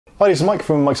Hi, this is Mike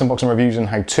from Mike's Unboxing Reviews and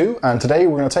How To, and today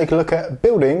we're going to take a look at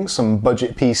building some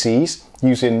budget PCs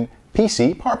using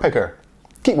PC PartPicker.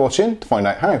 Keep watching to find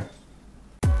out how.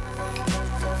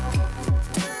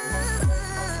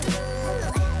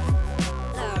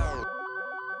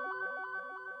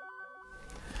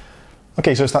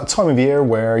 Okay, so it's that time of year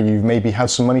where you've maybe had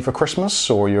some money for Christmas,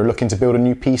 or you're looking to build a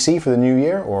new PC for the new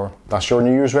year, or that's your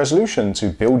New Year's resolution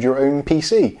to build your own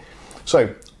PC.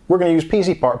 So we're going to use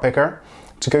PC PartPicker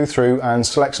to go through and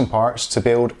select some parts to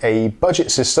build a budget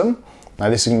system.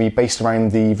 Now this is going to be based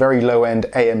around the very low-end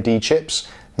AMD chips.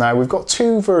 Now we've got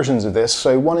two versions of this.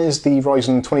 So one is the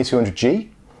Ryzen 2200G.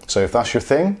 So if that's your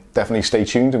thing, definitely stay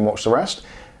tuned and watch the rest.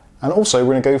 And also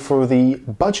we're going to go for the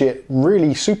budget,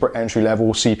 really super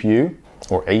entry-level CPU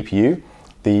or APU,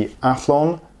 the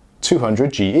Athlon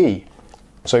 200GE.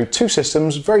 So two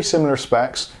systems, very similar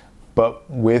specs, but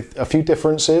with a few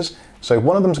differences. So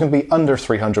one of them is going to be under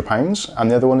 £300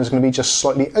 and the other one is going to be just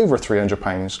slightly over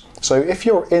 £300. So if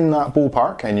you're in that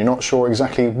ballpark and you're not sure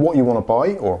exactly what you want to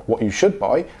buy or what you should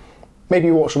buy,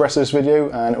 maybe watch the rest of this video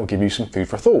and it will give you some food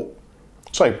for thought.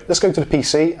 So let's go to the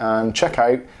PC and check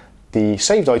out the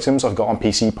saved items I've got on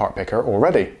PC PartPicker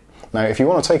already. Now if you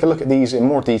want to take a look at these in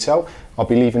more detail, I'll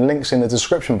be leaving links in the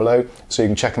description below so you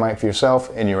can check them out for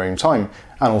yourself in your own time.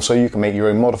 And also you can make your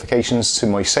own modifications to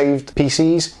my saved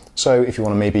PCs. So if you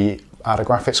want to maybe add a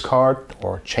graphics card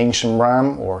or change some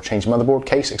RAM or change motherboard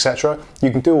case, etc.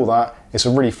 You can do all that. It's a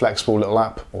really flexible little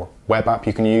app or web app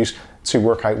you can use to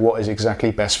work out what is exactly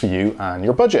best for you and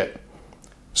your budget.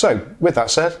 So with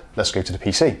that said, let's go to the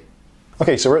PC.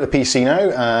 Okay, so we're at the PC now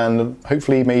and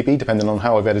hopefully maybe, depending on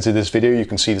how I've edited this video, you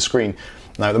can see the screen.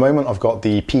 Now at the moment I've got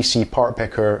the PC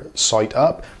PartPicker site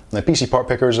up. Now PC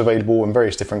PartPicker is available in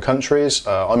various different countries.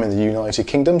 I'm in the United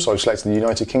Kingdom, so I've selected the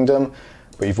United Kingdom.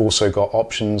 But you've also got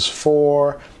options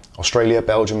for Australia,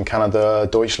 Belgium, Canada,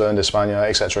 Deutschland, España,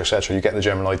 etc, etc. You get the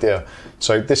general idea.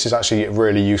 So this is actually a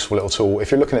really useful little tool. If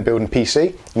you're looking at building a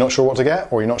PC, you're not sure what to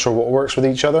get, or you're not sure what works with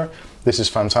each other, this is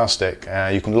fantastic.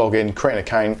 You can log in, create an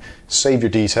account, save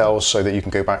your details so that you can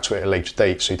go back to it at a later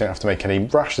date, so you don't have to make any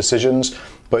rash decisions,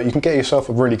 but you can get yourself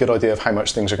a really good idea of how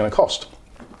much things are going to cost.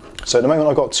 So at the moment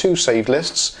I've got two saved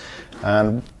lists,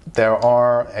 and there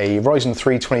are a Ryzen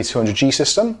 3 2200G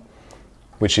system,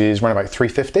 which is around about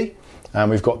 350,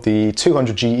 and we've got the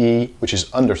 200GE, which is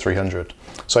under 300.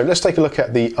 So let's take a look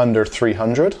at the under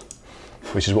 300,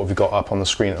 which is what we've got up on the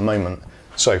screen at the moment.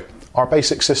 So our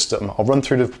basic system, I'll run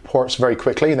through the ports very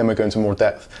quickly, then we'll go into more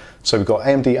depth. So we've got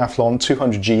AMD Athlon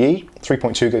 200GE,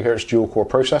 3.2 GHz dual core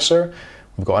processor.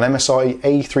 We've got an MSI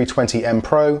A320M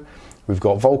Pro. We've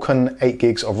got Vulkan 8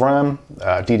 gigs of RAM,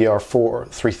 DDR4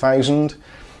 3000.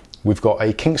 We've got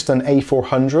a Kingston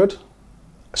A400,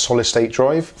 solid state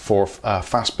drive for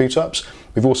fast boot ups.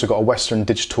 We've also got a Western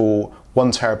Digital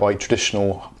 1TB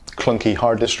traditional clunky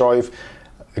hard disk drive.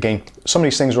 Again, some of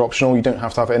these things are optional, you don't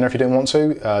have to have it in there if you don't want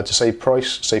to save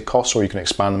price, save costs, or you can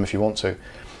expand them if you want to.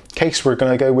 Case, we're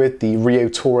going to go with the Rio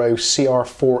Toro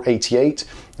CR488.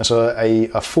 That's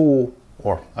a full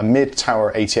or a mid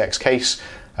tower ATX case,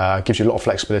 gives you a lot of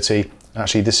flexibility.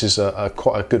 Actually, this is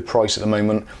quite a good price at the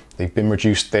moment. They've been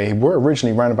reduced. They were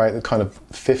originally around about the kind of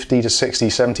 $50 to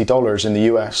 $60, $70 in the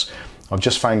US. I've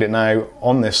just found it now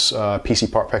on this PC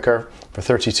PartPicker for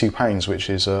 £32, which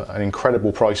is an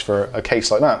incredible price for a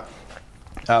case like that.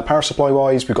 Power supply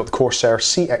wise, we've got the Corsair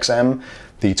CXM,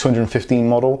 the 215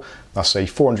 model. That's a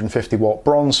 450 watt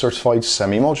bronze certified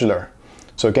semi-modular.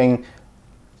 So again,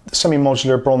 the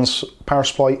semi-modular bronze power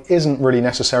supply isn't really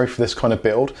necessary for this kind of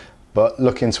build, but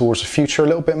looking towards the future a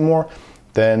little bit more,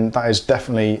 then that is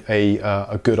definitely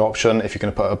a good option if you're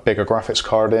going to put a bigger graphics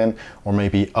card in, or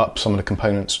maybe up some of the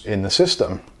components in the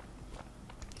system.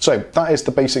 So that is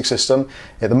the basic system.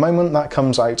 At the moment that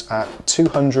comes out at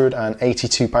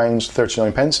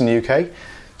 £282.39 in the UK.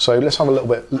 So let's have a little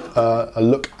bit a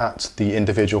look at the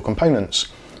individual components.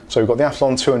 So we've got the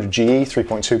Athlon 200GE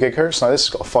 3.2 GHz. Now this has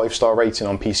got a 5-star rating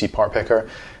on PC PartPicker.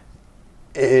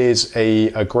 It is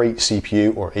a great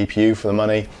CPU or APU for the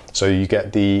money. So you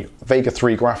get the Vega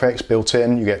 3 graphics built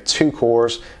in, you get 2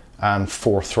 cores and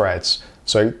 4 threads.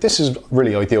 So this is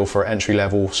really ideal for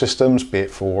entry-level systems, be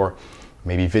it for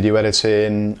maybe video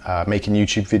editing, making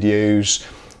YouTube videos,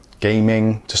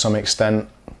 gaming to some extent.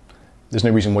 There's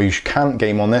no reason why you can't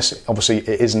game on this. Obviously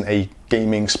it isn't a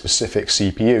gaming specific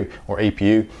CPU or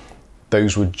APU.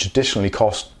 Those would traditionally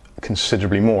cost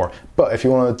considerably more. But if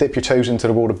you want to dip your toes into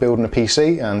the world of building a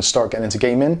PC and start getting into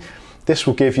gaming, this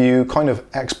will give you kind of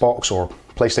Xbox or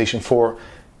PlayStation 4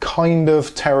 kind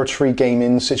of territory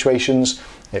gaming situations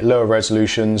at lower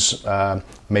resolutions,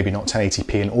 maybe not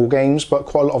 1080p in all games, but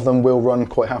quite a lot of them will run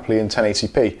quite happily in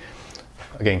 1080p.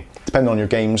 again, depending on your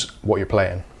games, what you're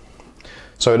playing.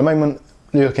 So at the moment,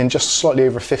 you're looking just slightly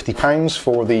over £50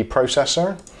 for the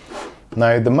processor.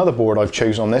 Now the motherboard I've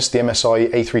chosen on this, the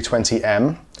MSI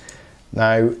A320M.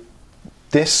 Now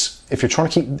this, if you're trying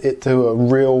to keep it to a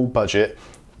real budget,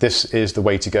 this is the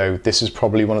way to go. This is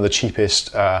probably one of the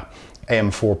cheapest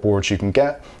AM4 boards you can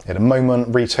get. At the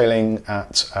moment, retailing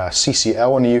at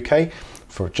CCL in the UK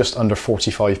for just under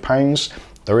 £45.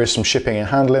 There is some shipping and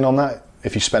handling on that.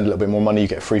 If you spend a little bit more money, you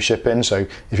get free shipping. So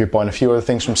if you're buying a few other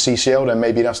things from CCL, then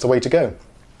maybe that's the way to go.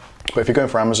 But if you're going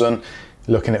for Amazon,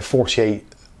 you're looking at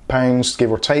 £48,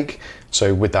 give or take.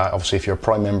 So with that, obviously, if you're a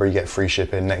Prime member, you get free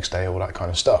shipping next day, all that kind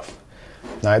of stuff.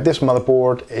 Now, this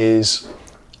motherboard is,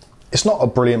 it's not a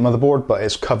brilliant motherboard, but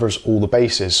it covers all the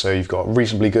bases. So you've got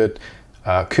reasonably good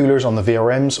coolers on the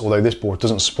VRMs, although this board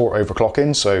doesn't support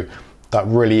overclocking, so that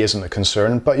really isn't a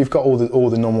concern. But you've got all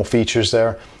the normal features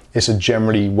there. It's a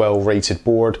generally well-rated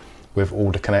board with all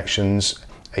the connections,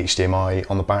 HDMI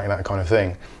on the back, that kind of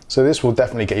thing. So this will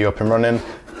definitely get you up and running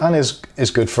and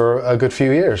is good for a good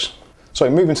few years. So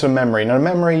moving to the memory. Now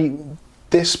memory,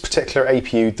 this particular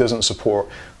APU doesn't support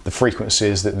the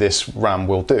frequencies that this RAM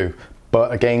will do.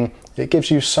 But again, it gives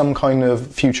you some kind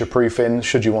of future proofing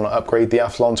should you want to upgrade the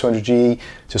Athlon 200G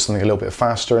to something a little bit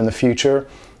faster in the future.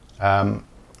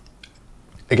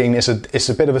 Again, it's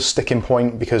a bit of a sticking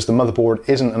point because the motherboard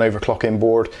isn't an overclocking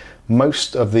board.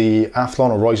 Most of the Athlon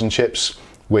or Ryzen chips,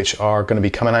 which are going to be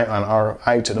coming out and are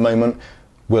out at the moment,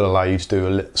 will allow you to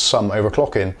do some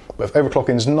overclocking. But if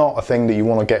overclocking is not a thing that you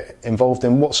want to get involved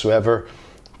in whatsoever,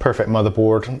 perfect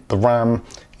motherboard. The RAM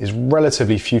is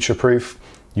relatively future-proof.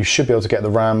 You should be able to get the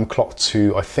RAM clocked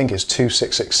to, I think it's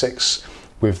 2666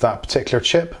 with that particular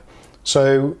chip.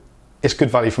 So it's good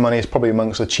value for money. It's probably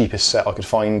amongst the cheapest set I could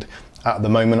find at the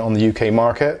moment on the UK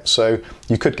market. So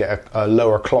you could get a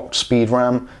lower clocked speed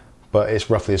RAM, but it's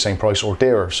roughly the same price or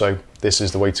dearer. So this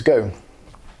is the way to go.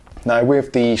 Now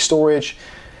with the storage,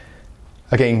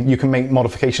 again, you can make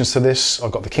modifications to this.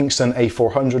 I've got the Kingston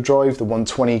A400 drive, the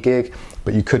 120 gig,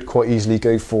 but you could quite easily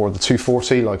go for the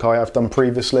 240 like I have done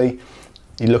previously.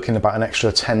 You're looking about an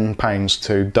extra £10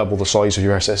 to double the size of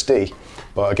your SSD.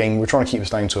 But again, we're trying to keep this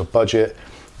down to a budget,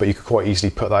 but you could quite easily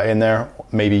put that in there.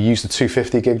 Maybe use the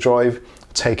 250 gig drive,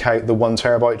 take out the 1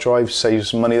 terabyte drive, save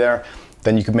some money there.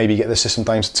 Then you could maybe get the system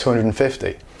down to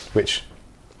 250, which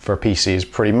for a PC is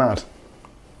pretty mad.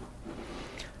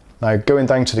 Now going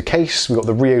down to the case, we've got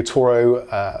the Rio Toro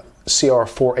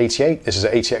CR488. This is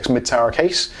an ATX mid-tower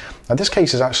case. Now this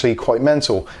case is actually quite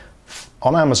mental.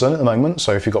 On Amazon at the moment,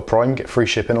 so if you've got Prime, get free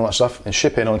shipping, all that stuff, and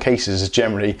shipping on cases is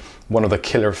generally one of the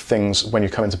killer things when you're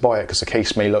coming to buy it, because the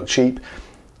case may look cheap,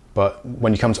 but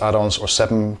when you come to add-ons or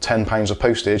 £7–10 of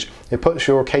postage, it puts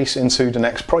your case into the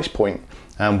next price point.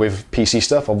 And with PC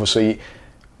stuff, obviously,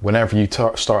 whenever you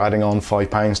start adding on £5,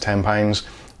 £10,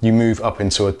 you move up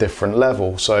into a different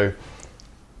level. So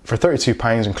for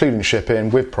 £32, including shipping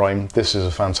with Prime, this is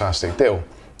a fantastic deal.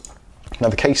 Now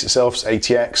the case itself is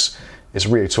ATX. It's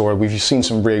Rio Toro. We've seen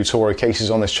some Rio Toro cases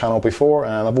on this channel before,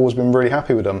 and I've always been really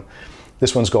happy with them.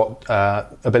 This one's got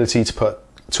ability to put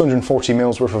 240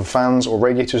 mils worth of fans or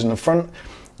radiators in the front.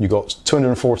 You've got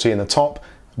 240 in the top,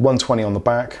 120 on the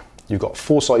back. You've got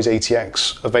full-size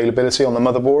ATX availability on the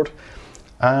motherboard,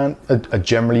 and a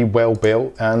generally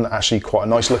well-built and actually quite a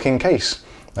nice-looking case.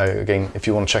 Now, again, if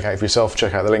you want to check out for yourself,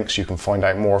 check out the links, you can find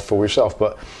out more for yourself.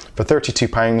 But for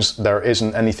 £32, there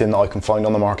isn't anything that I can find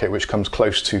on the market which comes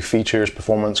close to features,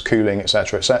 performance, cooling,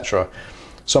 etc., etc.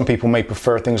 Some people may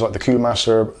prefer things like the Cooler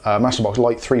Master Masterbox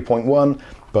Lite 3.1,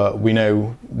 but we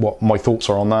know what my thoughts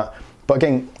are on that. But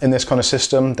again, in this kind of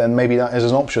system, then maybe that is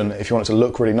an option. If you want it to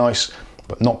look really nice,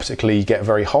 but not particularly get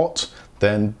very hot,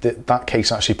 then that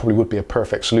case actually probably would be a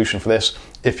perfect solution for this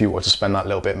if you were to spend that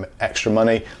little bit extra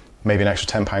money. Maybe an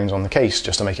extra £10 on the case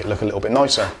just to make it look a little bit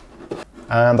nicer.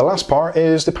 And the last part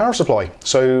is the power supply.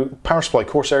 So power supply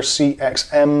Corsair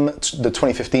CXM, the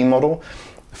 2015 model,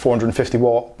 450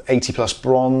 watt, 80 plus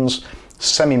bronze,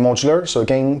 semi-modular. So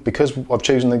again, because I've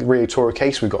chosen the Rio Toro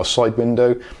case, we've got a side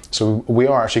window. So we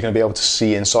are actually going to be able to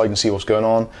see inside and see what's going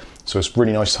on. So it's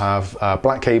really nice to have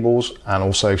black cables and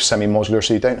also semi-modular,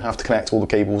 so you don't have to connect all the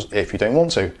cables if you don't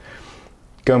want to.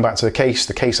 Going back to the case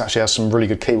actually has some really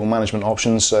good cable management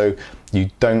options, so you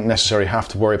don't necessarily have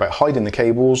to worry about hiding the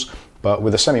cables, but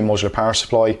with a semi-modular power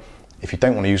supply, if you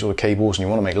don't want to use all the cables and you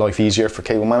want to make life easier for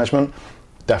cable management,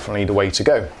 definitely the way to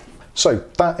go. So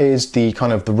that is the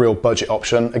kind of the real budget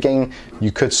option. Again,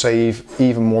 you could save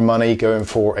even more money going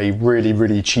for a really,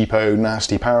 really cheapo,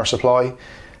 nasty power supply.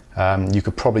 You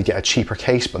could probably get a cheaper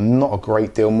case, but not a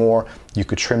great deal more. You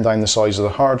could trim down the size of the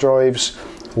hard drives,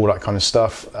 all that kind of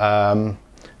stuff.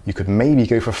 You could maybe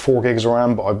go for 4 gigs of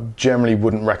RAM, but I generally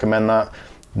wouldn't recommend that.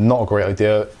 Not a great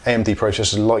idea. AMD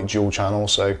processors like dual channel,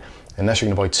 so unless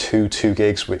you're going to buy two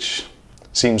gigs, which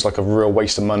seems like a real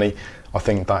waste of money, I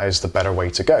think that is the better way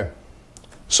to go.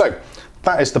 So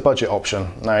that is the budget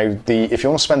option. Now, if you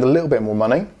want to spend a little bit more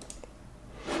money,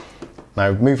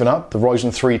 now moving up, the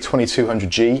Ryzen 3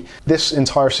 2200G. This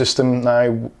entire system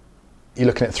now, you're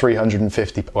looking at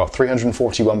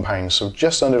 £341, so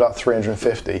just under that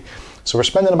 350. So we're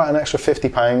spending about an extra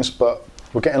 £50, but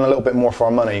we're getting a little bit more for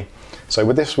our money. So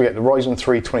with this, we get the Ryzen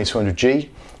 3 2200G,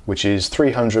 which is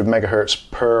 300 megahertz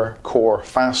per core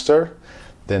faster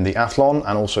than the Athlon,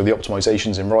 and also the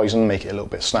optimizations in Ryzen make it a little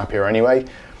bit snappier anyway.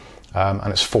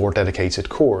 And it's 4 dedicated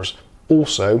cores.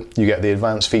 Also, you get the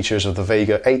advanced features of the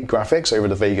Vega 8 graphics over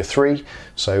the Vega 3.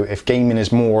 So if gaming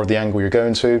is more the angle you're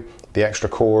going to, the extra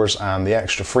cores and the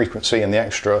extra frequency and the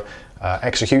extra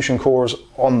execution cores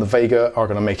on the Vega are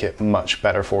going to make it much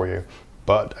better for you.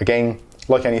 But again,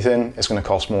 like anything, it's going to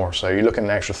cost more. So you're looking at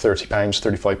an extra £30,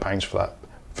 £35 for that,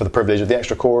 for the privilege of the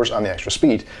extra cores and the extra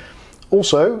speed.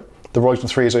 Also, the Ryzen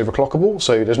 3 is overclockable,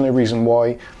 so there's no reason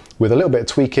why, with a little bit of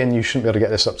tweaking, you shouldn't be able to get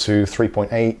this up to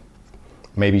 3.8,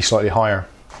 maybe slightly higher.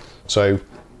 So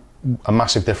a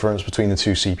massive difference between the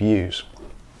two CPUs.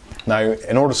 Now,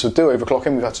 in order to do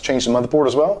overclocking, we've had to change the motherboard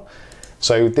as well.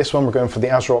 So this one, we're going for the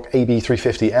ASRock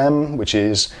AB350M, which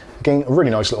is, again, a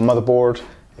really nice little motherboard.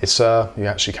 It's, you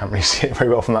actually can't really see it very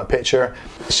well from that picture.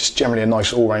 It's just generally a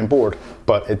nice all-round board,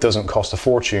 but it doesn't cost a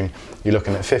fortune. You're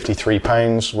looking at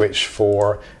 £53, which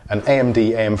for an AMD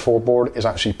AM4 board is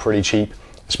actually pretty cheap,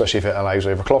 especially if it allows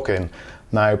overclocking.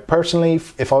 Now, personally,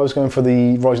 if I was going for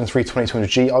the Ryzen 3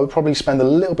 2200G, I would probably spend a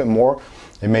little bit more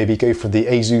and maybe go for the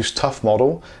Asus TUF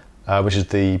model, which is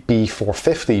the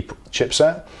B450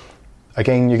 chipset.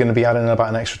 Again, you're going to be adding about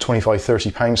an extra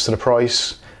 £25–30 to the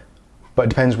price, but it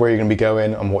depends where you're going to be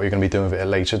going and what you're going to be doing with it at a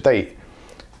later date.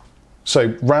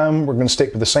 So RAM, we're going to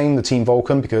stick with the same, the Team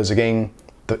Vulcan, because again,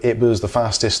 it was the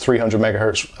fastest 3000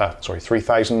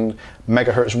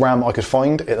 megahertz RAM I could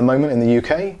find at the moment in the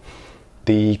UK.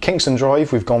 The Kingston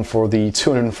drive, we've gone for the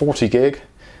 240 gig,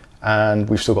 and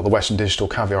we've still got the Western Digital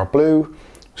Caviar Blue.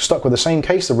 Stuck with the same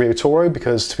case, the Rio Toro,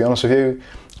 because to be honest with you,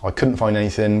 I couldn't find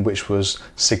anything which was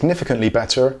significantly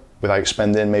better without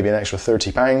spending maybe an extra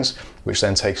 £30, which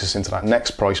then takes us into that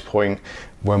next price point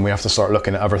when we have to start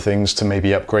looking at other things to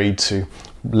maybe upgrade to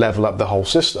level up the whole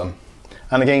system.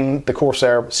 And again, the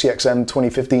Corsair CXM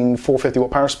 2015 450 watt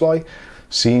power supply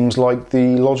seems like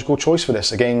the logical choice for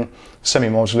this. Again,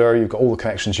 semi-modular, you've got all the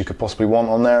connections you could possibly want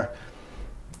on there.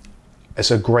 It's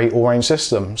a great all-round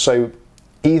system. So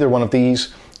either one of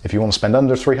these, if you want to spend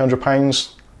under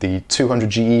 £300, the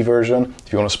 200GE version.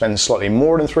 If you want to spend slightly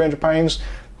more than £300,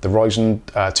 the Ryzen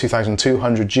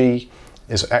 2200G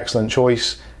is an excellent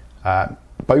choice.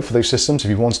 Both of those systems, if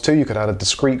you wanted to, you could add a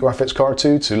discrete graphics card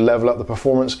to level up the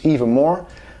performance even more.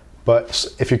 But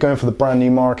if you're going for the brand new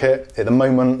market, at the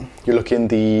moment, you're looking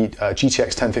the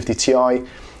GTX 1050 Ti, around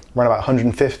about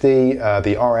 150,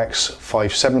 the RX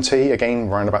 570, again,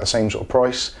 around about the same sort of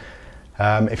price.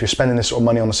 If you're spending this sort of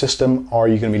money on the system, are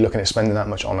you going to be looking at spending that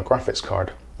much on a graphics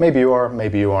card? Maybe you are,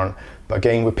 maybe you aren't. But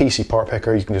again, with PC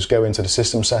PartPicker, you can just go into the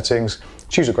system settings,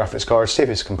 choose a graphics card, see if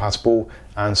it's compatible,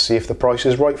 and see if the price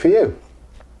is right for you.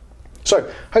 So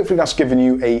hopefully that's given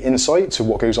you an insight to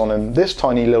what goes on in this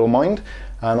tiny little mind,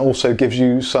 and also gives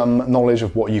you some knowledge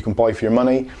of what you can buy for your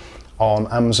money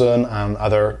on Amazon and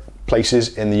other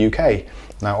places in the UK.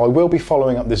 Now, I will be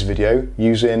following up this video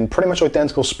using pretty much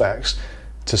identical specs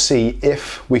to see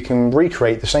if we can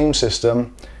recreate the same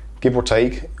system, give or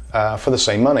take, for the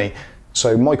same money.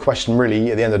 So my question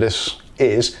really at the end of this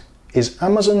is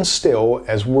Amazon still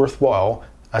as worthwhile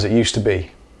as it used to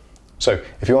be? So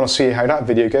if you want to see how that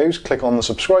video goes, click on the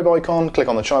subscribe icon, click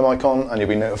on the chime icon, and you'll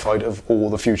be notified of all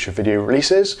the future video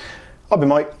releases. I've been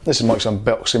Mike, this is Mike's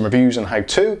Unboxing Reviews and How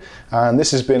To, and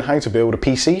this has been how to build a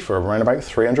PC for around about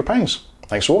 £300.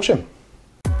 Thanks for watching.